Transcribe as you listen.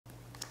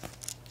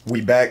We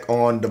back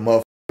on the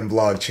motherfucking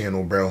vlog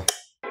channel, bro.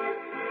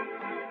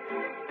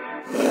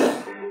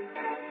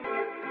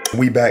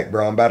 We back,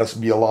 bro. I'm about to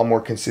be a lot more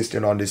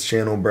consistent on this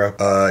channel, bro.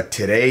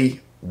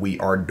 Today we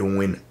are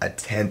doing a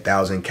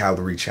 10,000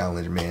 calorie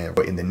challenge, man.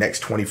 But in the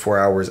next 24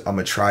 hours, I'm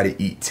gonna try to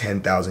eat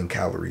 10,000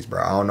 calories,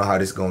 bro. I don't know how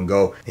this gonna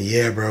go.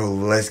 Yeah, bro,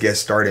 let's get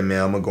started,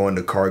 man. I'm gonna go in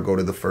the car, go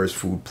to the first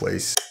food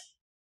place.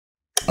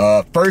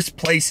 First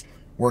place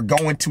we're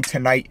going to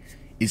tonight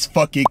is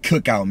fucking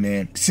Cookout,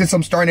 man. Since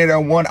I'm starting it at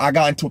 1, I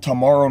got until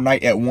tomorrow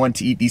night at 1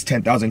 to eat these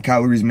 10,000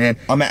 calories, man.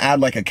 I'm gonna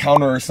add like a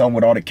counter or something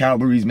with all the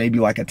calories, maybe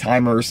like a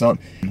timer or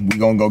something. We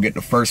gonna go get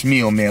the first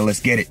meal, man. Let's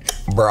get it.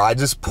 Bro, I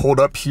just pulled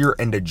up here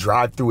and the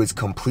drive-thru is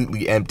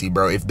completely empty,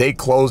 bro. If they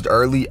closed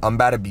early, I'm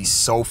about to be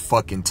so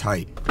fucking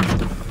tight.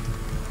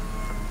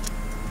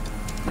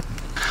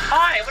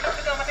 Hi, what up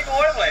with the take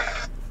order,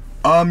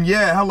 please?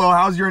 Yeah, hello,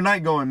 how's your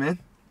night going, man?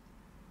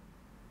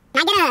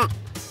 Can I get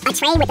a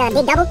tray with a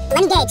big double? Let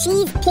me get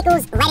cheese,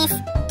 pickles, lettuce,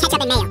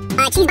 ketchup, and mayo.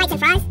 Cheese bites and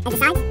fries as a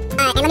side.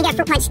 And let me get a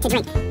fruit punch to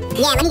drink.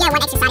 Yeah, let me get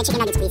 1 extra side of chicken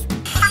nuggets, please.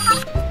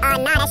 Nah,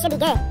 that should be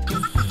good.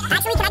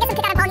 Actually, can I get some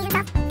cookout apologies and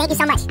stuff? Thank you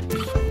so much.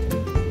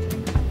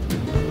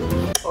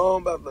 Oh,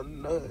 I'm about to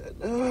nut.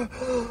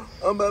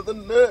 I'm about to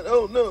nut.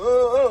 Oh, no.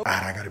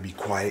 Alright, I gotta be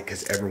quiet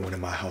because everyone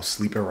in my house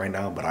sleeping right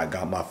now, but I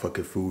got my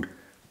fucking food.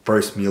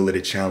 First meal of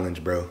the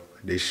challenge, bro.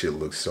 This shit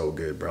looks so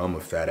good, bro. I'm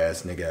a fat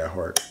ass nigga at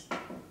heart.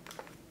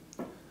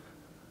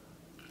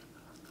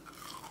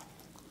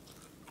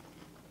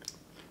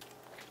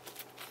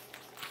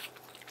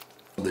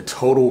 The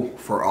total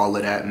for all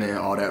of that, man,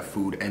 all that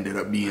food ended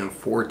up being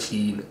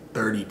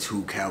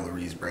 1432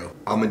 calories, bro.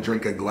 I'm gonna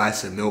drink a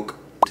glass of milk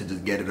to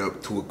just get it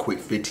up to a quick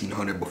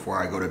 1500 before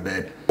I go to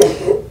bed.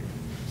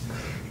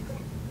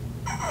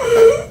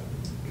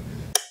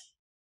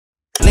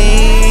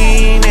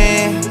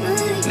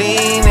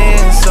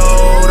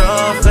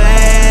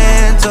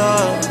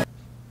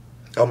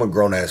 I'm a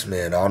grown-ass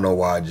man. I don't know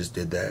why I just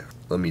did that.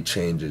 Let me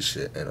change this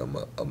shit and I'm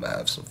gonna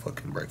have some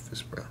fucking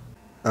breakfast, bro.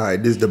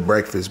 Alright, this is the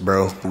breakfast,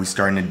 bro. We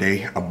starting the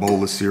day, a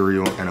bowl of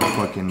cereal and a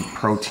fucking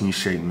protein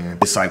shake, man.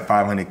 It's like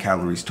 500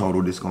 calories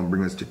total. This gonna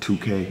bring us to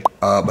 2K.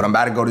 But I'm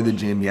about to go to the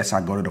gym. Yes,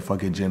 I go to the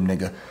fucking gym,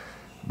 nigga.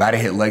 About to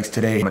hit legs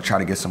today. I'm gonna try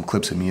to get some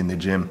clips of me in the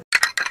gym.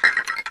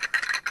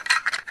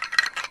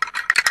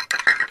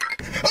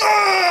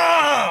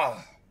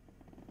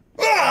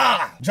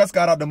 Just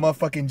got out the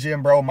motherfucking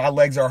gym, bro. My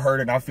legs are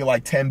hurting. I feel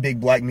like 10 big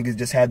black niggas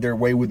just had their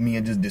way with me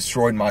and just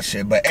destroyed my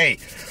shit. But hey,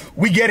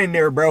 we get in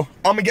there, bro.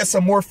 I'm gonna get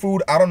some more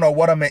food. I don't know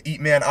what I'm gonna eat,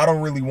 man. I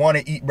don't really want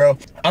to eat, bro.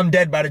 I'm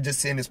dead about to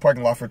just sit in this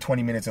parking lot for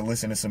 20 minutes and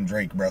listen to some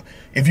Drake, bro.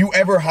 If you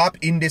ever hop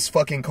in this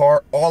fucking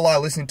car, all I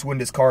listen to in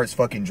this car is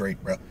fucking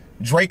Drake, bro.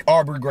 Drake,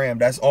 Aubrey Graham,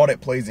 that's all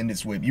that plays in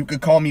this whip. You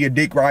could call me a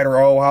dick rider,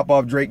 oh, hop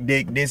off Drake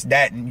dick, this,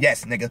 that, and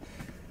yes, nigga.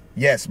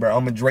 Yes, bro,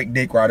 I'm a Drake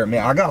dick rider,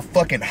 man. I got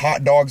fucking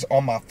hot dogs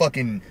on my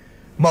fucking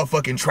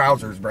motherfucking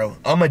trousers, bro.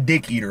 I'm a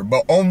dick eater,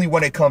 but only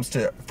when it comes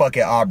to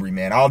fucking Aubrey,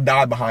 man. I'll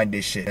die behind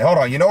this shit. Hold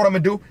on, you know what I'm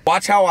gonna do?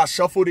 Watch how I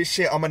shuffle this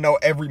shit. I'm gonna know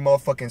every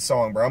motherfucking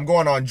song, bro. I'm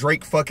going on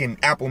Drake fucking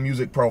Apple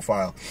Music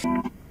profile.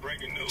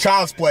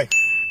 Child's Play.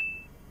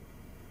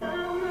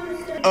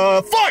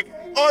 Fuck!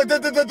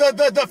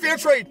 The Fair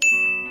Trade.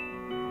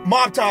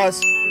 Mob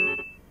Ties.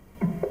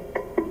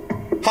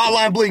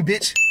 Hotline Bling,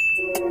 bitch.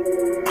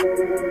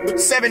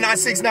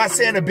 7969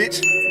 Santa,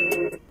 bitch.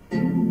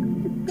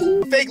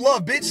 Fake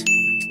Love, bitch.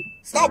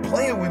 Stop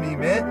playing with me,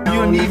 man. You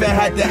don't even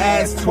have to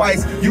ask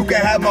twice. You can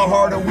have my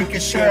heart or we can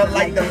share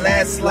like the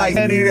last slice.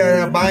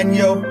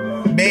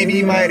 Baño.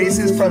 Baby, my this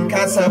is from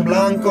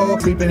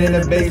Casablanca. Sleeping in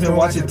the basement,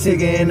 watching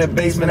Tigger in the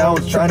basement. I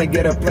was trying to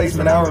get a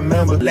placement, I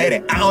remember.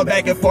 Later, I'm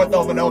back and forth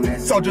over and over.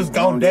 So just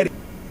go dead it.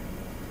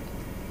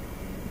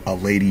 A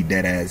lady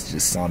dead ass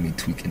just saw me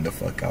tweaking the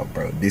fuck out,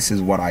 bro. This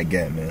is what I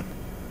get, man.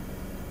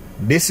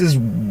 This is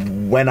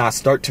when I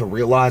start to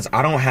realize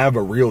I don't have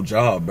a real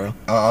job, bro.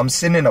 I'm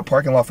sitting in a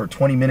parking lot for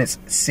 20 minutes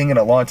singing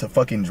along to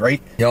fucking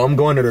Drake. Yo, I'm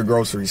going to the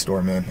grocery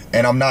store, man.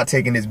 And I'm not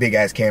taking this big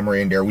ass camera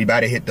in there. We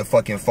about to hit the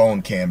fucking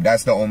phone cam.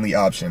 That's the only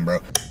option, bro.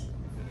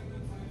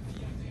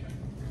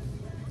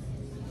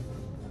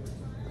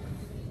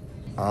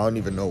 I don't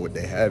even know what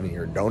they have in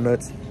here.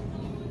 Donuts,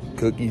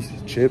 cookies,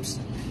 chips.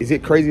 Is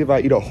it crazy if I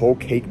eat a whole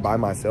cake by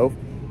myself?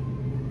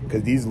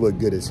 Because these look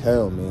good as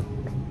hell, man.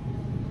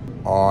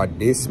 Oh,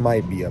 this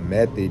might be a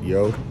method,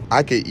 yo.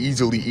 I could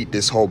easily eat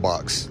this whole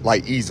box.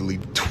 Like, easily.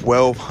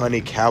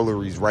 1,200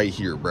 calories right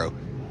here, bro.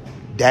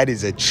 That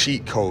is a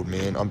cheat code,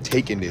 man. I'm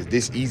taking this.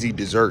 This easy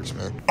desserts,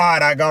 man.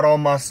 Alright, I got all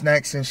my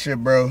snacks and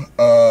shit, bro.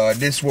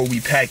 This is what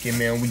we packing,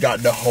 man. We got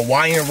the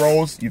Hawaiian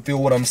rolls. You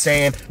feel what I'm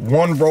saying?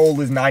 One roll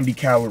is 90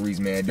 calories,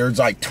 man. There's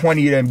like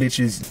 20 of them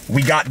bitches.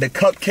 We got the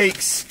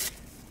cupcakes.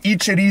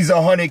 Each of these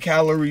 100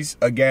 calories.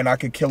 Again, I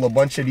could kill a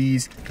bunch of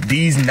these.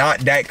 These not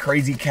that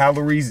crazy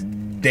calories.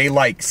 They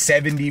like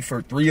 70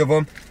 for 3 of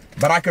them.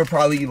 But I could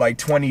probably eat like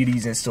 20 of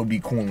these and still be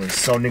coolin'.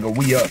 So nigga,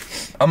 we up.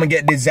 I'm gonna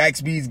get this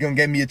Zaxby's, gonna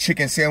get me a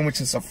chicken sandwich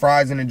and some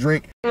fries and a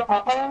drink.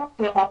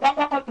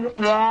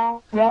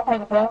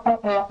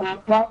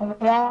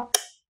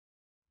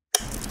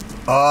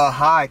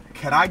 Hi.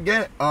 Can I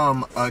get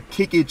a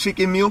kick it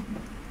chicken meal?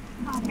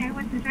 Okay,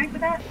 what's the drink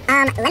with that?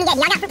 Let me get,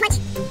 y'all got fruit punch?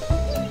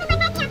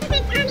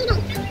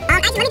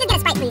 Actually, let me just get a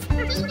Sprite,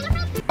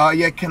 please.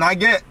 Yeah, can I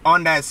get,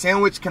 on that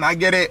sandwich, can I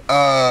get it,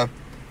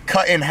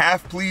 cut in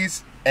half,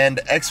 please, and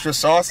extra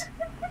sauce?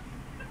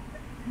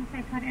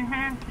 Okay, cut in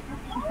half.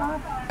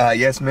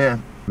 Yes,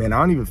 ma'am. Man, I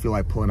don't even feel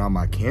like pulling out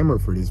my camera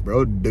for this,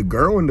 bro. The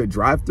girl in the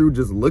drive-thru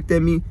just looked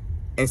at me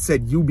and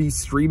said, "You be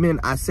streaming?"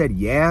 I said,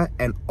 "Yeah,"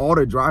 and all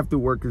the drive-thru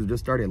workers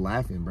just started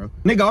laughing, bro.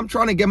 Nigga, I'm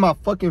trying to get my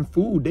fucking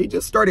food. They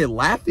just started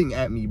laughing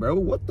at me, bro.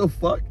 What the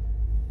fuck?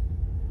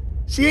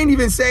 She ain't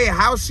even say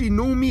how she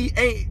knew me.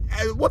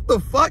 What the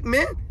fuck,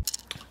 man?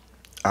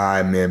 All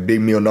right, man.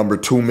 Big meal number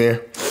 2, man.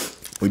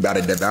 We about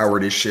to devour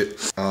this shit.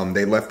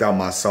 They left out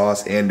my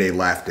sauce and they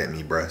laughed at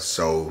me, bruh.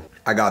 So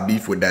I got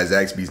beef with that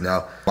Zaxby's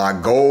now. My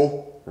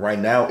goal right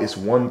now is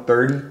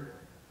 130.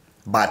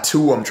 By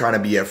 2, I'm trying to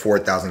be at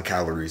 4,000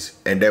 calories.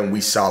 And then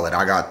we solid.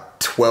 I got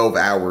 12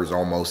 hours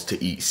almost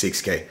to eat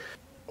 6K.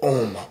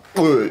 Oh my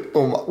god.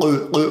 Oh my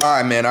god. All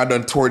right, man. I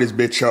done tore this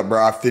bitch up,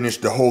 bro. I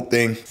finished the whole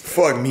thing.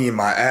 Fuck me in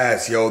my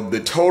ass, yo.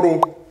 The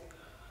total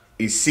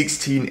is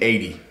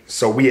 1680.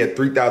 So we at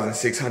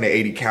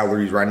 3,680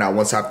 calories right now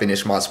once I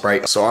finish my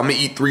Sprite. So I'm gonna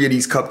eat 3 of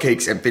these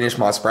cupcakes and finish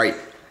my Sprite.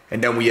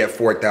 And then we at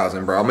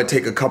 4,000, bro. I'm gonna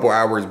take a couple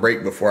hours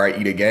break before I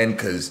eat again,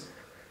 cause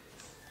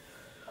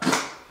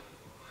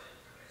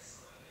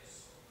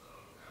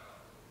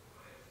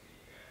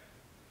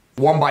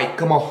one bite,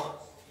 come on.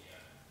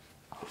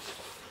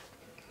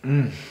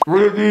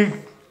 Really?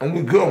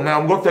 I'm good,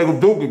 man. I'm gonna take a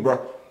doobie,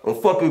 bro. Let's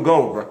fucking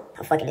go, bro.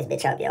 I'm fucking this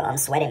bitch up, yo. I'm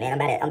sweating, man.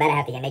 I'm about to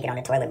have to get naked on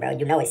the toilet, bro.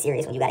 You know it's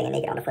serious when you gotta get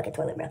naked on the fucking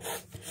toilet, bro.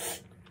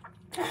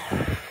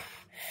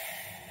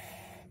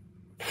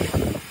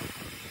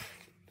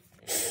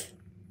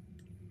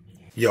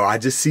 Yo, I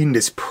just seen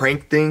this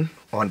prank thing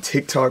on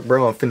TikTok,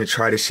 bro. I'm finna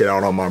try this shit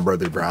out on my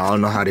brother, bro. I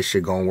don't know how this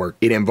shit gonna work.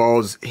 It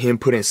involves him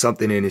putting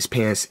something in his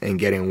pants and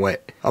getting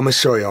wet. I'm gonna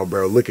show y'all,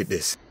 bro. Look at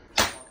this.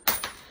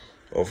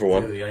 0 for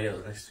 1. Yeah,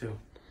 that's 2.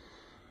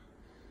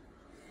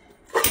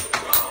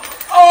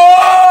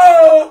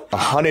 Oh!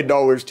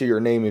 $100 to your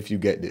name if you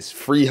get this.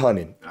 Free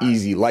hunting.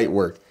 Easy, light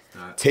work.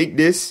 Take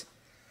this,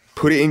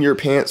 put it in your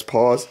pants,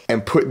 pause,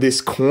 and put this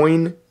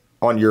coin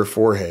on your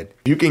forehead.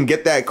 If you can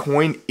get that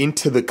coin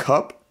into the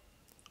cup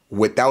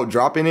without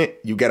dropping it,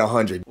 you get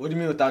 100. What do you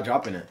mean without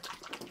dropping it?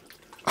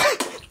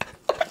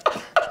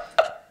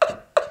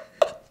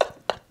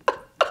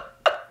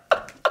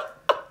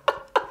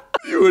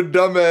 You a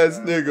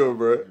dumbass nigga,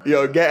 bro.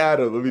 Yo, get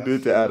Adam. Let me do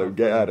it to Adam.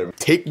 Get Adam.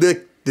 Take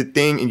the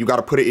thing and you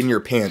gotta put it in your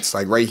pants,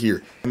 like right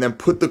here. And then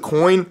put the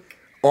coin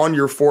on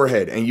your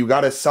forehead. And you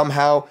gotta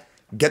somehow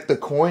get the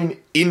coin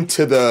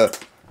into the...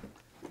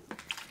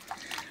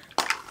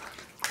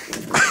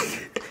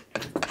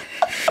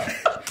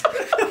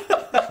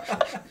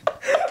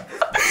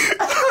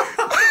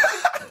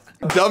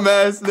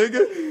 Dumbass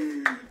nigga.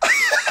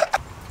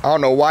 I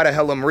don't know why the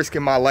hell I'm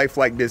risking my life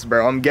like this,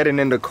 bro. I'm getting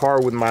in the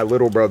car with my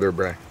little brother,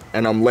 bro.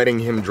 And I'm letting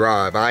him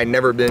drive. I ain't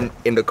never been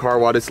in the car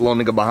while this little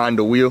nigga behind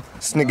the wheel.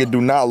 This nigga do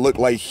not look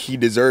like he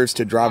deserves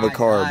to drive a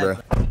car, bro.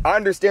 I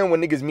understand what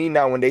niggas mean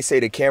now when they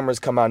say the cameras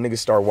come out, niggas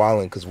start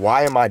wilding. Cause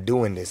why am I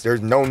doing this? There's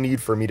no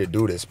need for me to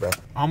do this, bro.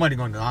 I'm already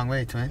going the wrong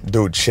way, twin.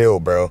 Dude, chill,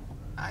 bro.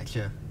 Alright,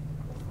 chill.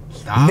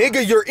 Stop.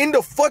 Nigga, you're in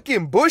the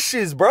fucking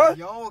bushes, bro.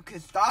 Yo,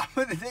 cause stop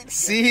with the thing.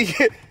 See?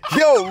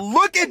 Yo,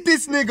 look at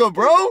this nigga,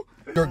 bro.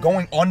 You're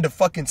going on the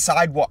fucking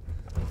sidewalk.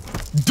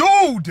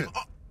 Dude!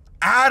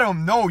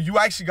 Adam, no, you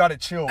actually gotta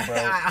chill,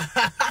 bro.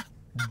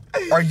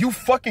 Are you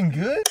fucking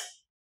good?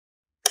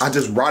 I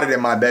just rotted in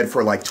my bed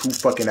for like 2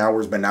 fucking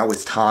hours, but now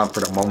it's time for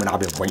the moment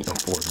I've been waiting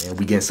for, man.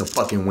 We getting some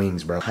fucking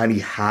wings, bro. Honey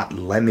hot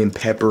lemon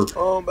pepper.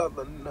 Oh, I'm about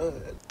to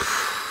nut.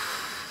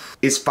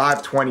 It's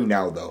 5:20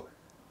 now, though.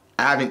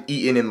 I haven't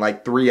eaten in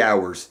like 3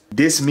 hours.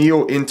 This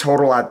meal in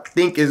total, I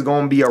think is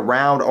gonna be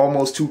around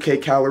almost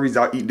 2K calories.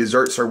 I'll eat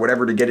desserts or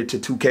whatever to get it to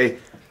 2K.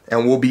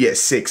 And we'll be at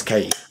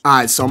 6K.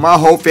 Alright, so my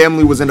whole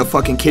family was in the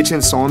fucking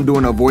kitchen, so I'm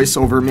doing a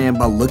voiceover, man.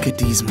 But look at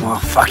these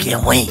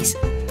motherfucking wings.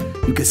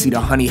 You can see the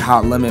honey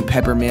hot lemon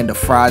pepper, man. The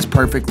fries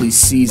perfectly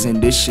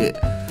seasoned. This shit.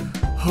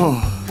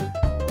 Oh,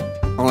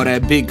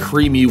 that big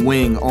creamy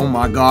wing. Oh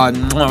my god.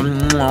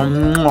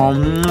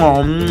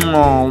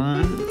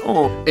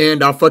 Oh,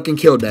 and I fucking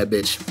killed that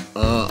bitch.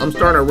 I'm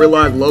starting to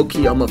realize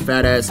low-key I'm a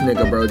fat ass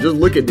nigga, bro. Just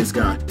look at this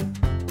guy.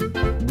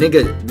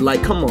 Nigga,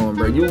 like, come on,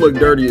 bro. You look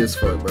dirty as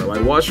fuck, bro.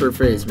 Like, wash your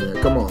face, man.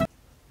 Come on.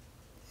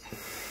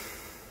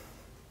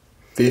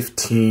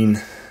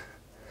 15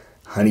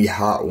 honey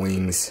hot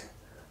wings,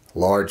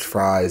 large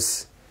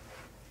fries,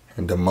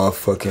 and the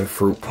motherfucking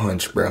fruit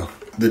punch, bro.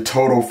 The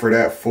total for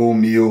that full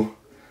meal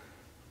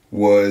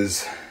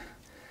was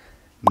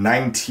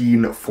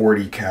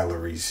 1940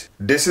 calories.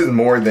 This is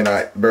more than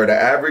bro, the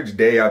average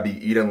day I be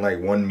eating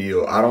like 1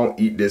 meal. I don't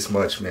eat this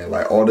much, man.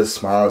 Like, all the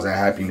smiles and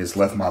happiness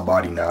left my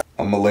body now.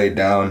 I'm gonna lay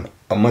down.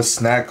 I'm gonna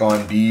snack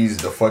on these,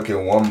 the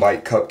fucking 1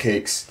 bite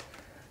cupcakes.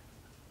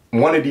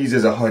 One of these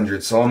is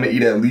 100, so I'm gonna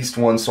eat at least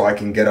one so I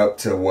can get up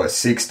to what,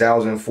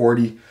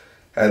 6,040.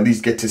 at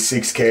least get to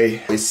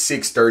 6K. It's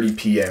 6:30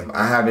 p.m.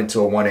 I have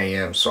until 1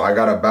 a.m. So I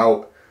got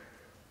about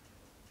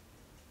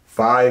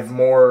 5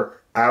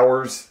 more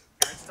hours.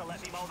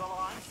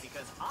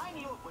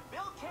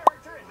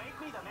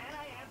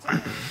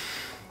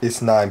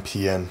 It's 9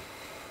 p.m.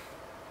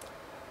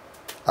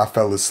 I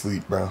fell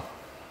asleep, bro.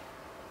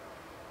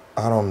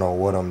 I don't know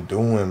what I'm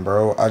doing,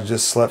 bro. I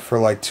just slept for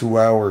like 2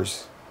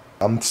 hours.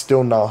 I'm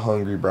still not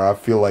hungry, bro. I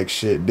feel like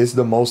shit. This is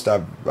the most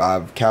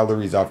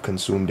calories I've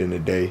consumed in a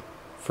day,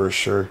 for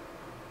sure.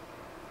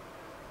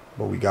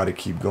 But we gotta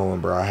keep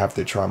going, bro. I have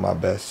to try my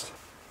best.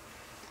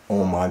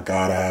 Oh my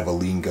God, I have a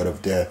lean gut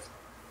of death.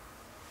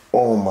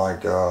 Oh my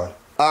God.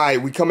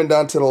 Alright, we coming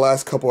down to the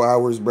last couple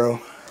hours, bro.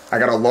 I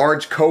got a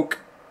large Coke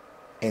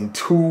and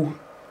 2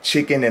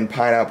 chicken and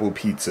pineapple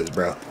pizzas,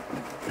 bro.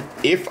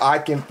 If I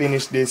can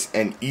finish this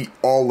and eat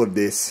all of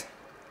this,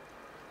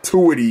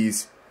 2 of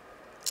these,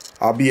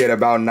 I'll be at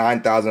about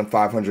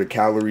 9,500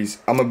 calories.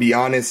 I'm gonna be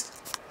honest,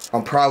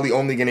 I'm probably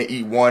only gonna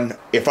eat 1.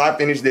 If I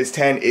finish this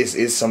 10,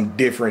 it's some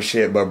different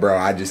shit, but bro,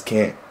 I just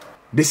can't.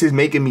 This is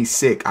making me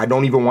sick. I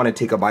don't even want to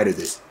take a bite of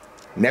this.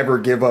 Never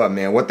give up,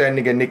 man. What that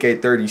nigga Nick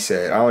 830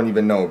 said, I don't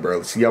even know,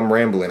 bro. See, I'm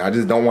rambling. I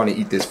just don't want to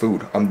eat this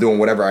food. I'm doing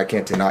whatever I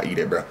can to not eat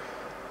it, bro.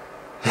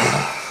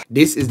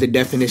 This is the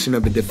definition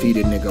of a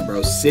defeated nigga,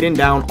 bro. Sitting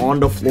down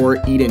on the floor,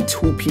 eating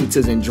 2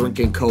 pizzas and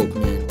drinking Coke,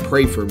 man.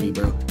 Pray for me,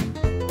 bro.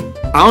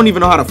 I don't even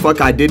know how the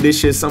fuck I did this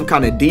shit. Some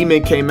kind of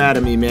demon came out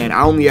of me, man.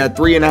 I only had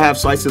 3.5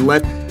 slices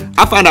left.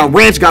 I found out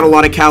ranch got a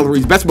lot of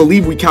calories. Best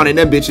believe we counted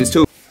them bitches,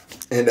 too.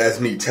 And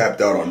that's me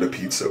tapped out on the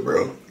pizza,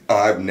 bro.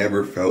 I've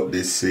never felt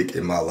this sick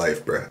in my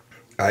life, bro.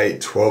 I ate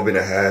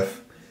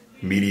 12.5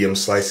 medium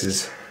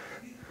slices,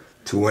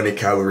 200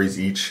 calories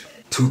each,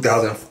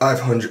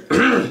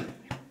 2,500.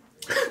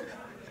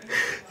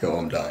 Yo,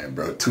 I'm dying,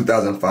 bro.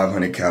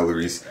 2,500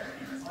 calories.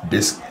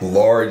 This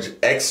large,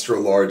 extra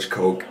large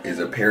Coke is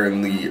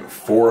apparently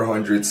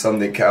 400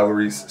 something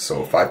calories.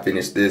 So if I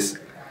finish this,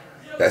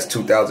 that's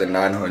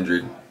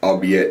 2,900. I'll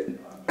be at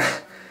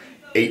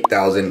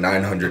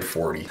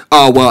 8,940.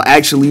 Well,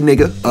 actually,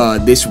 nigga,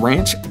 this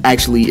ranch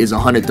actually is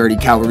 130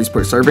 calories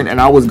per serving, and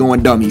I was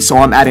going dummy, so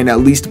I'm adding at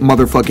least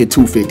motherfucking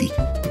 250.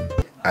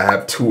 I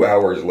have 2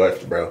 hours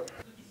left, bro.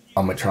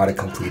 I'm gonna try to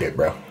complete it,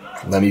 bro.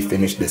 Let me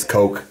finish this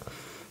Coke,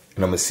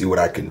 and I'm gonna see what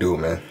I can do,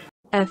 man.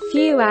 A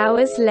few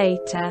hours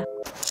later.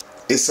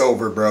 It's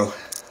over, bro.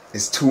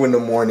 It's 2 in the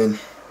morning.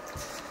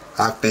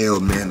 I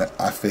failed, man.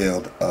 I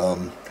failed.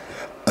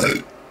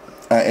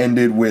 I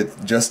ended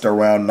with just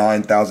around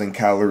 9,000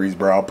 calories,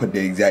 bro. I'll put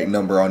the exact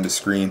number on the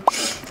screen.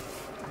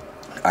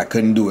 I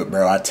couldn't do it,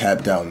 bro. I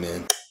tapped out,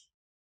 man.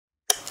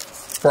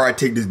 Before I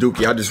take this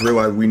dookie, I just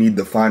realized we need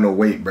the final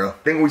weight, bro. I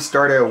think we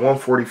started at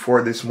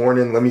 144 this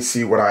morning. Let me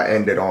see what I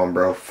ended on,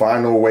 bro.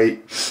 Final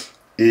weight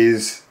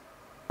is,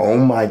 oh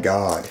my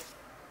God.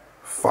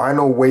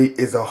 Final weight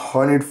is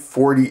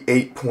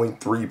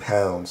 148.3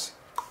 pounds.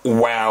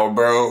 Wow,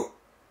 bro.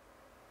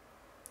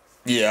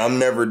 Yeah, I'm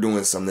never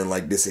doing something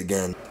like this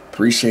again.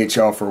 Appreciate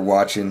y'all for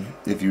watching.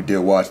 If you did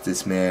watch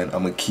this, man,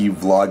 I'm gonna keep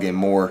vlogging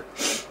more.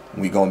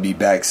 We gonna be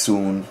back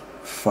soon.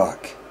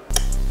 Fuck.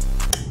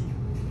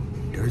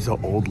 There's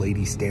an old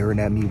lady staring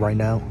at me right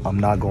now. I'm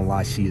not gonna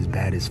lie, she is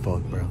bad as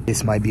fuck, bro.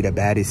 This might be the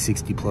baddest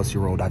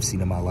 60-plus-year-old I've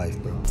seen in my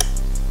life, bro.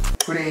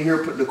 Put it in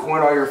here, put the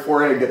coin on your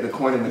forehead, get the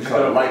coin in the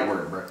cup. Light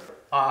work, bro.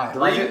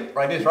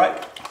 Right this,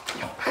 right?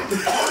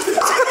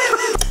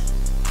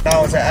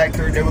 Now it's an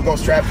actor, then we go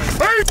strap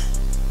him.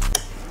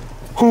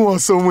 Who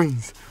wants some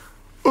wings?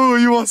 Oh,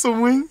 you want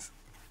some wings?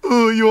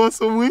 Oh, you want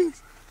some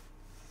wings?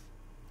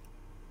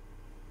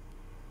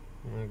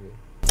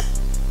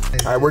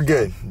 Alright, we're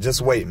good.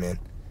 Just wait, man.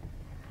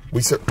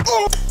 We